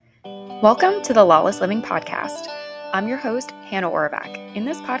Welcome to the Lawless Living Podcast. I'm your host, Hannah Orovak. In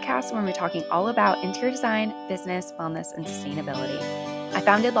this podcast, we're going to be talking all about interior design, business, wellness, and sustainability. I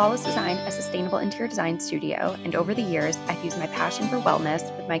founded Lawless Design, a sustainable interior design studio, and over the years, I've used my passion for wellness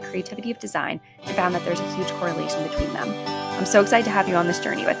with my creativity of design and found that there's a huge correlation between them. I'm so excited to have you on this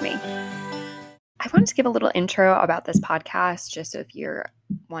journey with me. I wanted to give a little intro about this podcast, just so if you're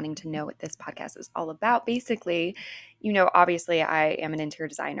wanting to know what this podcast is all about. Basically, obviously I am an interior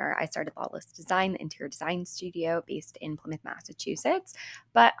designer. I started Lawless Design, the interior design studio based in Plymouth, Massachusetts.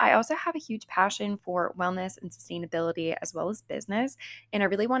 But I also have a huge passion for wellness and sustainability as well as business. And I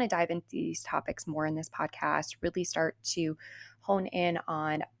really want to dive into these topics more in this podcast, really start to hone in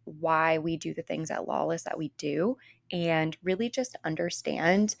on why we do the things at Lawless that we do, and really just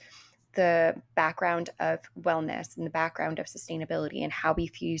understand the background of wellness and the background of sustainability and how we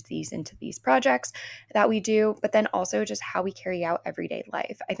fuse these into these projects that we do, but then also just how we carry out everyday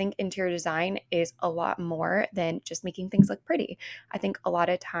life. I think interior design is a lot more than just making things look pretty. I think a lot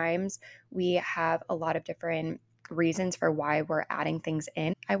of times we have a lot of different reasons for why we're adding things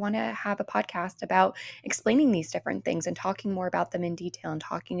in. I want to have a podcast about explaining these different things and talking more about them in detail and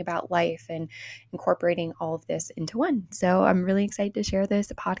talking about life and incorporating all of this into one. So I'm really excited to share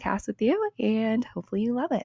this podcast with you, and hopefully you love it.